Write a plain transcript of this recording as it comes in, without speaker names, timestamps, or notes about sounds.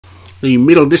The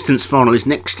middle distance final is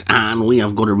next, and we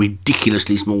have got a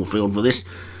ridiculously small field for this.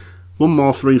 1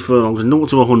 mile 3 furlongs, 0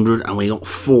 to 100, and we got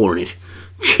 4 in it.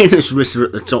 Generous Risser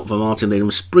at the top for Martin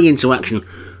Needham, Spring into Action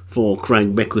for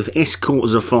Craig Beckwith, Escort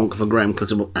as a Fonk for Graham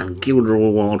Clutterbuck, and Gilderoy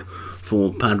Wild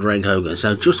for Padraig Hogan.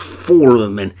 So just 4 of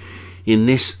them then in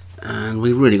this, and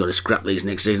we've really got to scrap these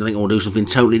next season. I think we'll do something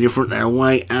totally different. They're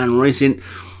away and racing,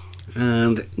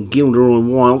 and Gilderoy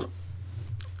Wild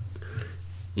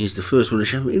is the first one to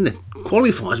show. In the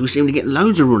qualifiers we seem to get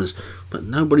loads of runners, but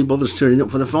nobody bothers turning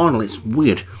up for the final. It's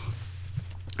weird.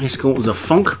 Escort as a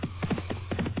Fonk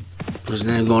has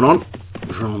now gone on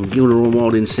from Gilderoy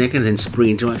Wild in second, then Spring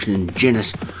into Action and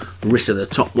Generous Risser the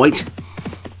top weight.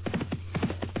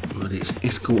 But it's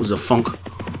Escort as a Fonk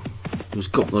who's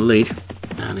got the lead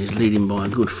and is leading by a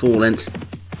good 4 lengths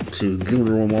to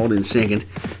Gilderoy Wild in second,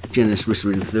 Generous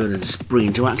Risser in third, and Spring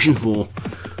into Action for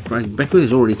Craig Beckwith,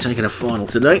 who's already taken a final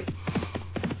today.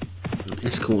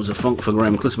 Escort as a Fonk for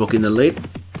Graham Clutterbuck in the lead.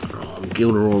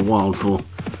 Gilderoy Wild for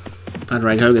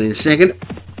Padraig Hogan in second,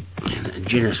 and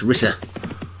Generous Risser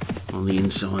on the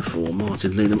inside for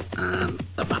Martin Needham, and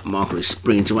the back marker is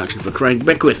Spring into Action for Craig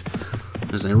Beckwith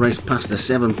as they race past the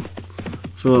 7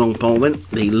 furlong pole. Then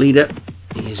the leader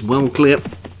is well clear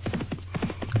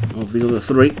of the other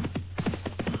 3.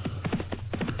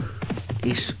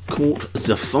 Escort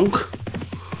the Fonk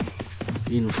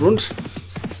in front.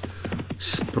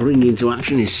 Spring into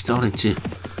Action is starting to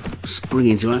spring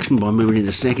into action by moving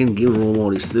into second. Gilderoy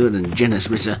Wild is third, and Generous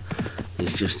Risser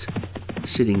is just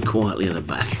sitting quietly at the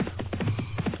back.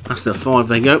 Past the 5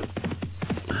 they go,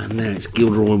 and now it's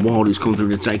Gilderoy Wild who's come through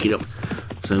to take it up.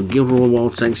 So Gilderoy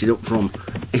Wild takes it up from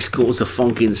Escort the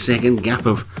Fonk in second, gap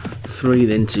of 3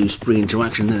 then to Spring into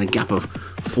Action, then a gap of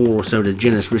 4 or so to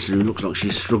Generous Risser, who looks like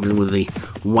she's struggling with the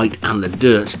weight and the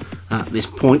dirt at this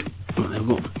point. They've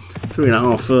got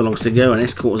 3.5 furlongs to go, and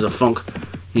Escort as a Fonk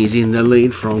is in the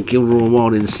lead from Gilderoy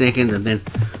Wild in second, and then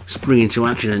Spring into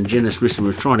Action and Generous Risser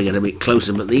was trying to get a bit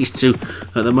closer, but these two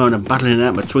at the moment are battling it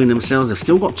out between themselves. They've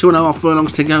still got 2.5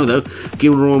 furlongs to go though.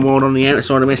 Gilderoy Wild on the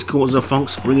outside of Escort as a Fonk,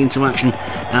 Spring into Action,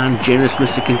 and Generous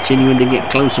Risser continuing to get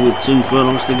closer with 2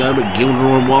 furlongs to go, but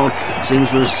Gilderoy Wild seems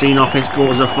to have seen off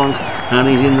Escort as a Fonk, and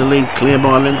he's in the lead, clear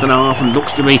by a length and a half, and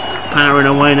looks to be powering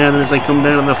away now as they come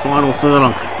down to the final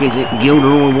furlong. Is it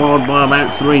Gilderoy Wild by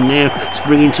about 3 now?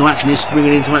 Spring into Action is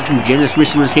springing into action. Generous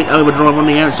Risser has hit overdrive on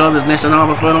the outside. There's less than half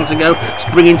a furlong to go.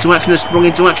 Spring into Action has sprung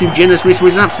into action. Generous Risser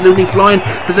is absolutely flying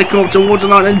as they come up towards the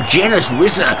line, and Generous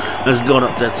Risser has got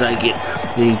up to take it.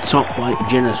 The top weight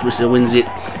Generous Risser wins it,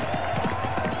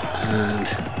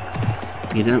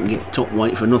 and you don't get top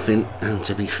weight for nothing. And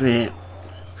to be fair,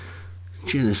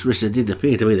 Generous Risser did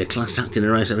appear to be the class act in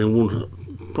the race, having won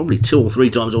probably 2 or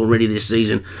 3 times already this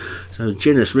season. So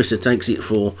Generous Risser takes it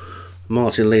for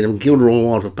Martin Needham. Gilderoy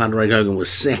Wild for Padraig Hogan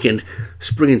was second.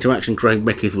 Spring into Action Craig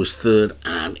Beckwith was third,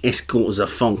 and Escort as a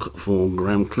Fonk for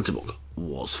Graham Clutterbuck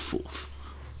was fourth.